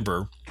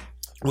remember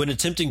when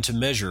attempting to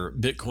measure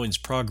Bitcoin's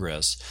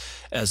progress,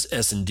 as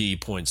S&D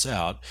points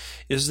out,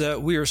 is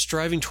that we are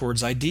striving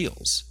towards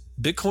ideals.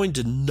 Bitcoin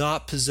did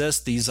not possess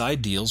these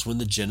ideals when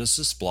the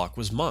Genesis block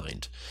was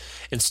mined,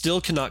 and still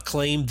cannot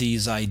claim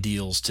these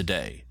ideals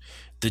today.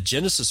 The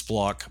Genesis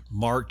block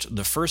marked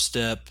the first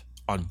step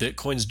on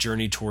Bitcoin's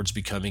journey towards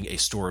becoming a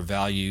store of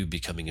value,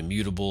 becoming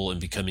immutable,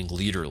 and becoming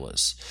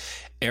leaderless.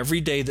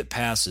 Every day that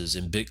passes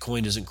and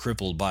Bitcoin isn't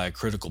crippled by a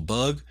critical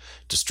bug,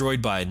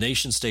 destroyed by a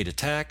nation-state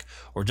attack,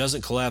 or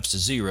doesn't collapse to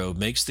zero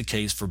makes the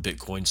case for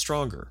Bitcoin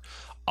stronger.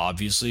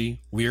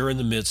 Obviously, we are in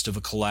the midst of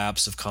a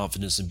collapse of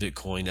confidence in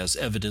Bitcoin, as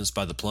evidenced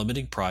by the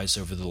plummeting price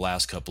over the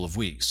last couple of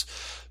weeks.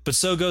 But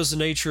so goes the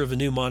nature of a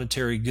new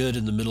monetary good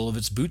in the middle of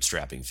its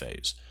bootstrapping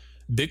phase.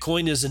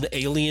 Bitcoin is an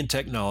alien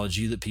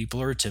technology that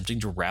people are attempting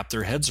to wrap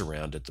their heads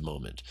around at the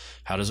moment.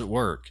 How does it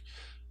work?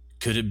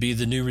 Could it be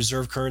the new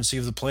reserve currency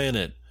of the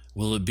planet?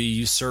 Will it be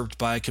usurped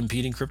by a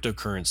competing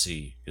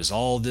cryptocurrency? Is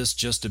all this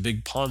just a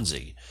big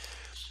Ponzi?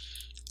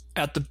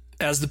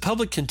 As the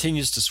public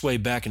continues to sway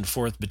back and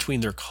forth between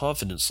their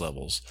confidence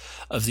levels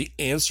of the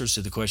answers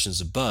to the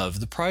questions above,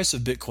 the price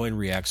of Bitcoin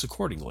reacts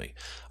accordingly.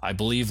 I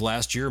believe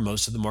last year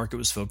most of the market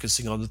was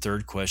focusing on the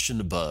third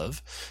question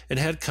above and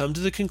had come to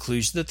the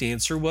conclusion that the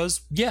answer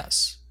was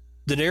yes.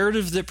 The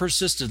narrative that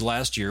persisted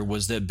last year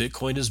was that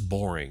Bitcoin is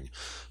boring,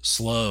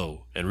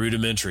 slow, and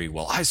rudimentary,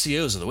 while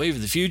ICOs are the wave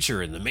of the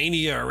future, and the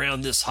mania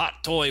around this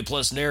hot toy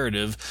plus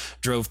narrative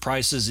drove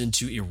prices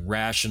into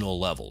irrational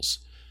levels.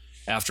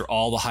 After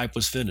all the hype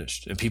was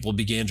finished and people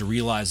began to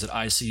realize that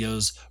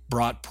ICOs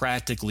brought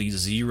practically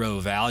zero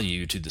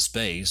value to the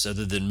space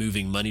other than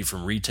moving money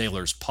from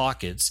retailers'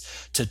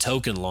 pockets to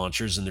token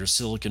launchers in their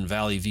Silicon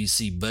Valley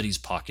VC buddies'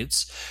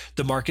 pockets,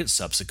 the market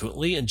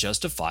subsequently and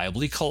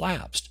justifiably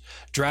collapsed,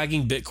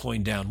 dragging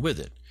Bitcoin down with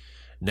it.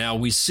 Now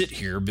we sit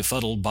here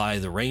befuddled by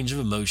the range of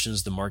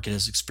emotions the market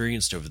has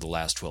experienced over the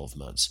last 12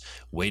 months,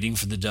 waiting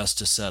for the dust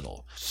to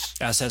settle,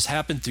 as has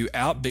happened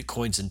throughout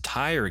Bitcoin's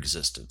entire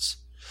existence.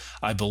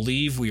 I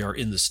believe we are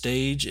in the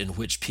stage in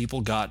which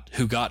people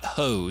who got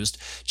hosed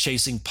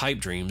chasing pipe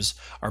dreams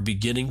are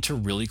beginning to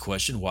really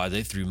question why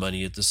they threw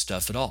money at this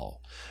stuff at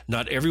all.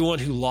 Not everyone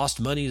who lost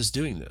money is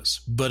doing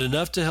this, but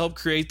enough to help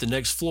create the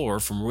next floor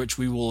from which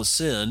we will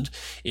ascend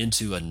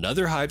into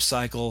another hype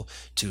cycle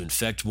to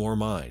infect more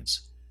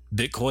minds.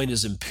 Bitcoin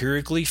is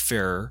empirically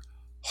fairer,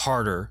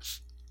 harder,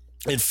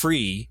 and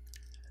free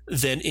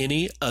than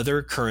any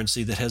other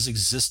currency that has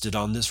existed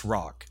on this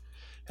rock.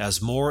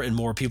 As more and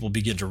more people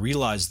begin to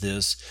realize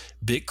this,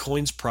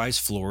 Bitcoin's price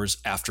floors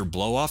after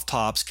blow-off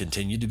tops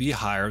continue to be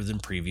higher than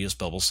previous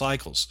bubble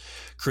cycles,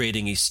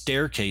 creating a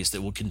staircase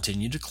that will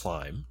continue to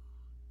climb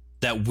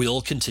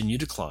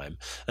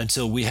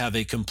until we have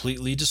a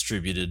completely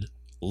distributed,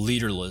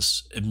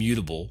 leaderless,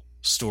 immutable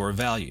store of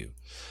value.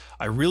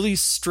 I really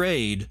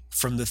strayed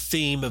from the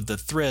theme of the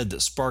thread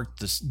that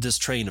sparked this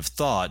train of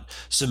thought,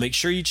 so make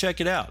sure you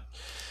check it out.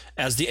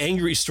 As the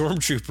angry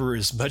stormtrooper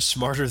is much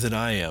smarter than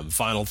I am.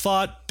 Final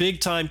thought, big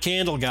time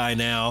candle guy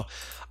now.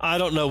 I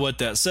don't know what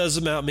that says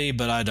about me,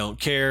 but I don't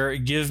care.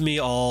 Give me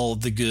all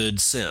the good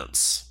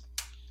sense.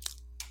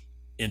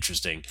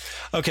 Interesting.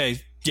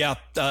 Okay, yeah.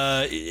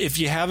 If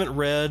you haven't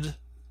read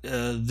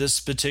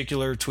this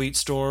particular tweet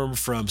storm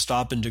from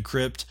Stop and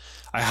Decrypt,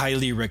 I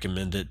highly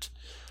recommend it.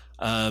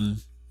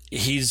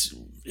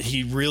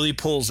 He really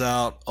pulls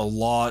out a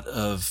lot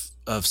of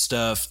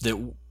stuff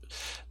that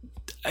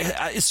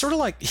it's sort of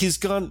like he's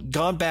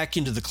gone back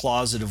into the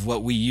closet of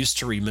what we used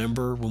to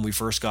remember when we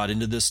first got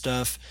into this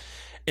stuff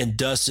and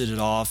dusted it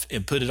off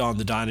and put it on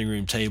the dining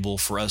room table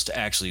for us to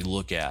actually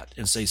look at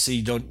and say, see,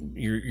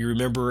 you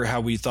remember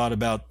how we thought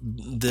about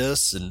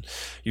this? And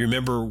you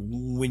remember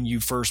when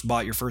you first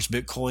bought your first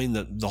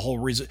Bitcoin, the whole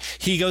reason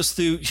he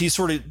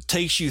sort of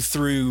takes you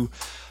through,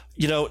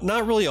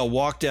 not really a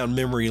walk down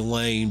memory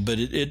lane, but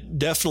it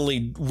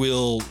definitely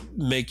will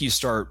make you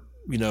start,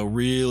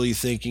 really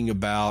thinking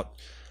about,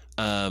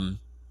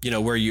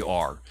 where you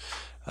are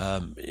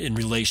in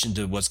relation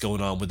to what's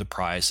going on with the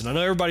price. And I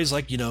know everybody's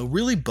like,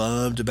 really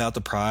bummed about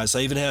the price.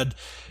 I even had,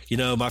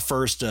 my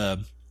first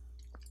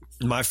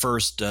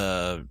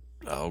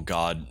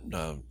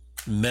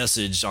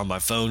message on my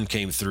phone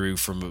came through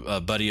from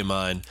a buddy of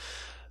mine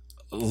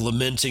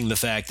lamenting the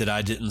fact that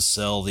I didn't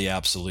sell the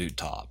absolute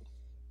top.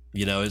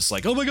 It's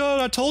like, oh my God,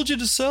 I told you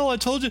to sell. I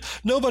told you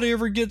nobody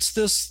ever gets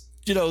this,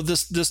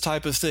 this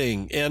type of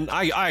thing. And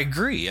I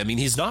agree. I mean,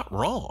 he's not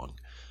wrong.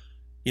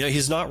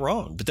 He's not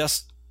wrong, but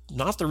that's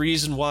not the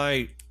reason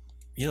why,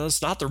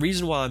 it's not the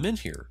reason why I'm in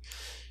here.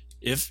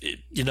 If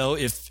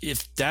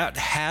that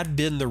had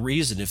been the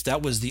reason, if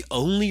that was the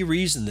only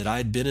reason that I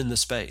had been in the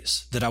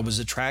space, that I was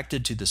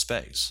attracted to the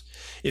space,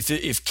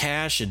 if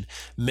cash and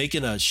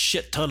making a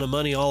shit ton of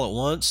money all at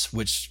once,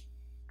 which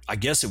I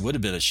guess it would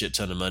have been a shit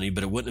ton of money,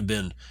 but it wouldn't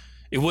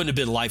have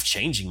been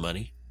life-changing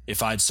money.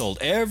 If I'd sold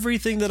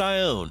everything that I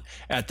own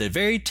at the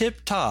very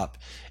tip top,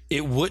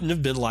 it wouldn't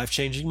have been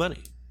life-changing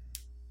money.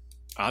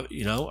 And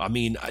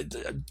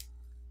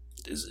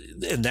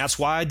that's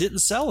why I didn't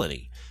sell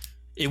any.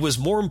 It was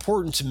more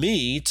important to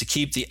me to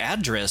keep the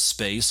address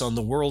space on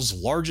the world's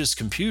largest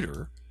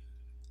computer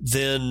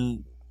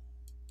than,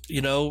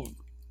 I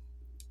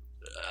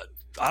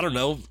don't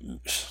know.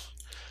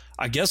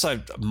 I guess I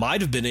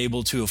might have been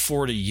able to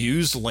afford a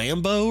used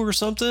Lambo or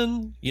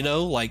something,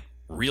 like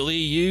really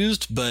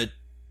used, but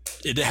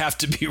it'd have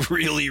to be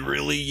really,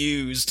 really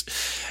used.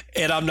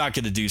 And I'm not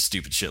going to do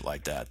stupid shit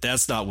like that.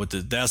 That's not what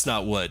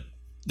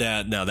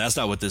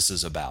this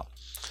is about.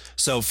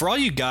 So for all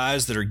you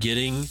guys that are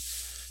getting,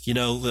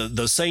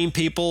 the same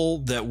people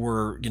that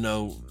were,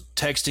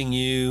 texting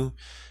you,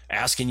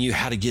 asking you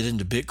how to get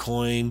into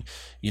Bitcoin,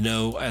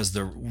 as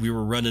we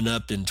were running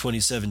up in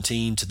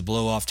 2017 to the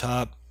blow off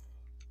top.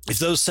 If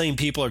those same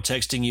people are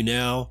texting you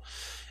now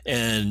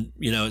and,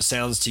 it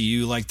sounds to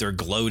you like they're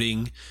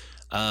gloating,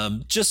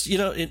 just,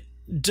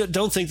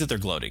 don't think that they're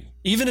gloating.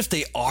 Even if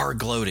they are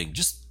gloating,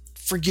 just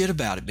forget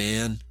about it,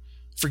 man.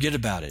 Forget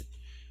about it.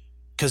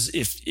 Because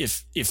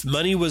if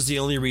money was the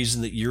only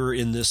reason that you're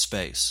in this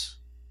space,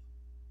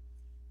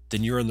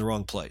 then you're in the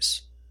wrong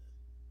place.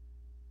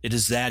 It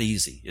is that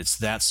easy. It's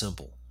that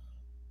simple.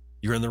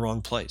 You're in the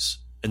wrong place.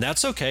 And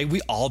that's okay.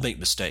 We all make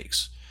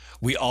mistakes.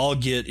 We all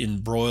get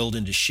embroiled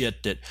into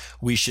shit that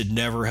we should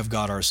never have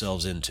got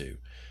ourselves into.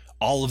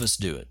 All of us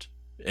do it.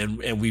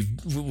 And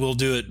we'll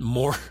do it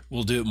more.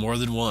 We'll do it more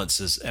than once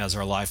as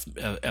our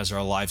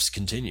lives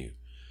continue.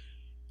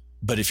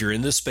 But if you're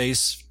in this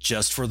space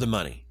just for the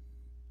money,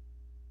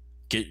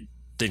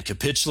 then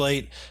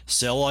capitulate,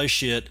 sell all your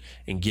shit,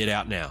 and get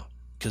out now.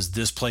 Because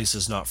this place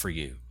is not for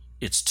you.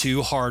 It's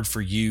too hard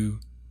for you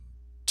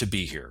to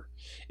be here.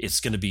 It's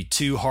going to be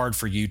too hard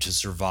for you to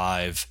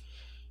survive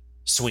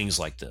swings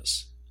like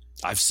this.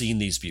 I've seen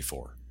these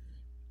before.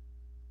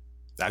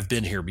 I've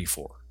been here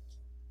before.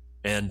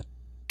 And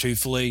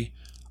truthfully,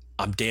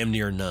 I'm damn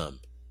near numb.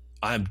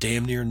 I'm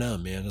damn near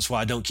numb, man. That's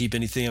why I don't keep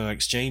anything on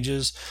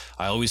exchanges.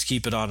 I always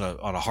keep it on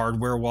a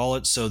hardware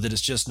wallet so that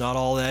it's just not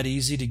all that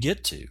easy to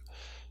get to.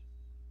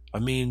 I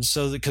mean,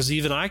 so because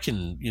even I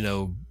can,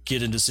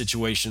 get into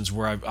situations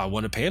where I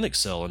want to panic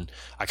sell, and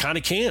I kind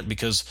of can't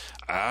because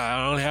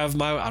I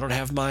don't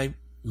have my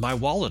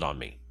wallet on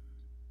me,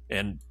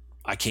 and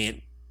I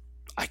can't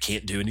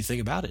do anything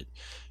about it.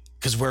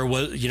 Because where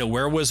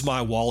was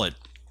my wallet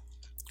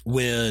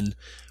when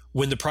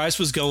the price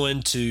was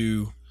going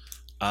to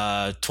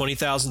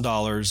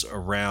 $20,000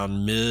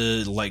 around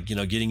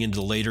getting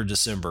into later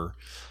December?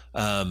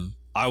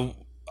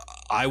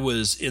 I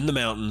was in the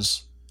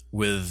mountains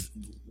with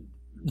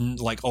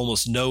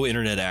almost no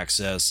internet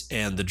access,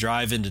 and the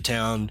drive into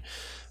town,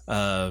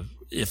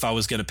 if I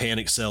was going to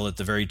panic sell at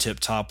the very tip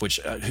top, which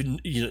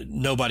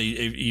nobody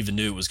even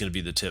knew it was going to be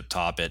the tip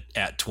top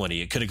at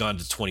 20. It could have gone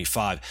to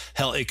 25.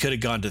 Hell, it could have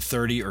gone to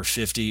 30 or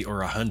 50 or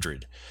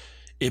 100.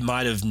 It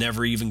might have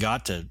never even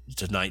got to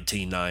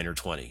 19.9 or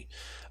 20.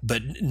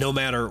 But no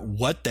matter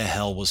what the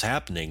hell was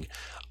happening,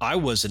 I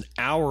was an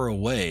hour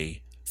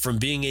away from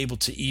being able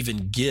to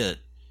even get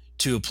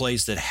to a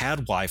place that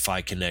had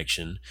Wi-Fi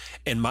connection,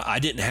 and I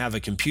didn't have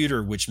a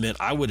computer, which meant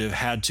I would have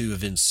had to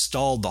have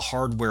installed the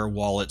hardware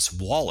wallet's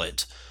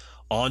wallet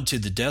onto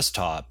the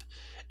desktop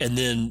and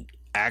then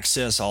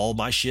access all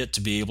my shit to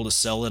be able to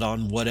sell it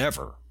on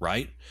whatever,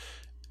 right?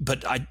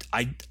 But I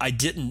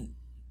didn't.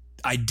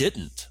 I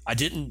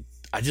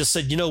just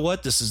said, you know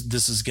what, this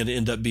is going to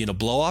end up being a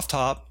blow off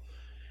top,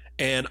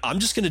 and I'm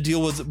just going to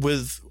deal with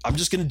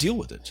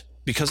it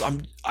because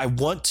I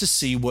want to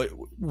see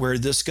where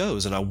this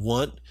goes, and I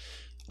want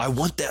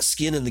that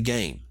skin in the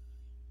game.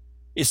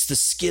 It's the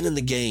skin in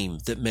the game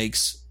that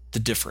makes the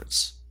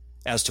difference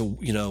as to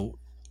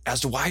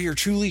why you're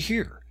truly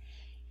here.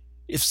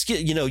 If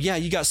skin,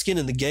 you got skin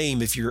in the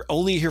game. If you're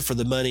only here for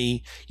the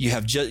money,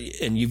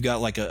 and you've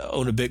got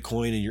own a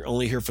Bitcoin and you're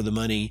only here for the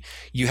money,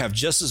 you have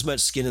just as much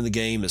skin in the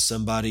game as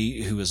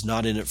somebody who is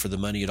not in it for the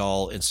money at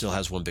all and still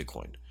has one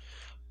Bitcoin.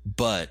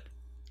 But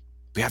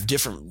we have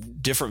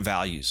different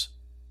values,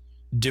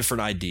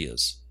 different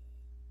ideas.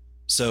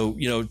 So,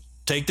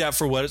 take that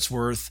for what it's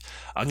worth.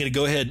 I'm going to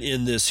go ahead and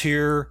end this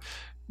here.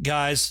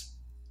 Guys,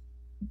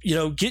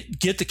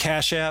 get the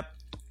Cash App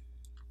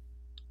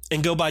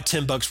and go buy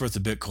 $10 worth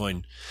of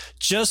Bitcoin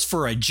just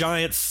for a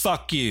giant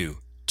fuck you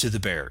to the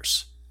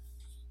bears.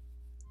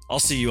 I'll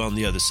see you on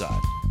the other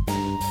side.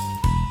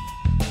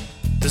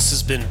 This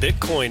has been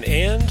Bitcoin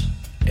and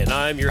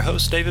I'm your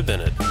host, David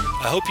Bennett.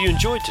 I hope you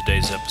enjoyed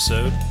today's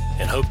episode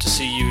and hope to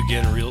see you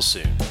again real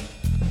soon.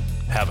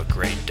 Have a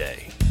great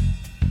day.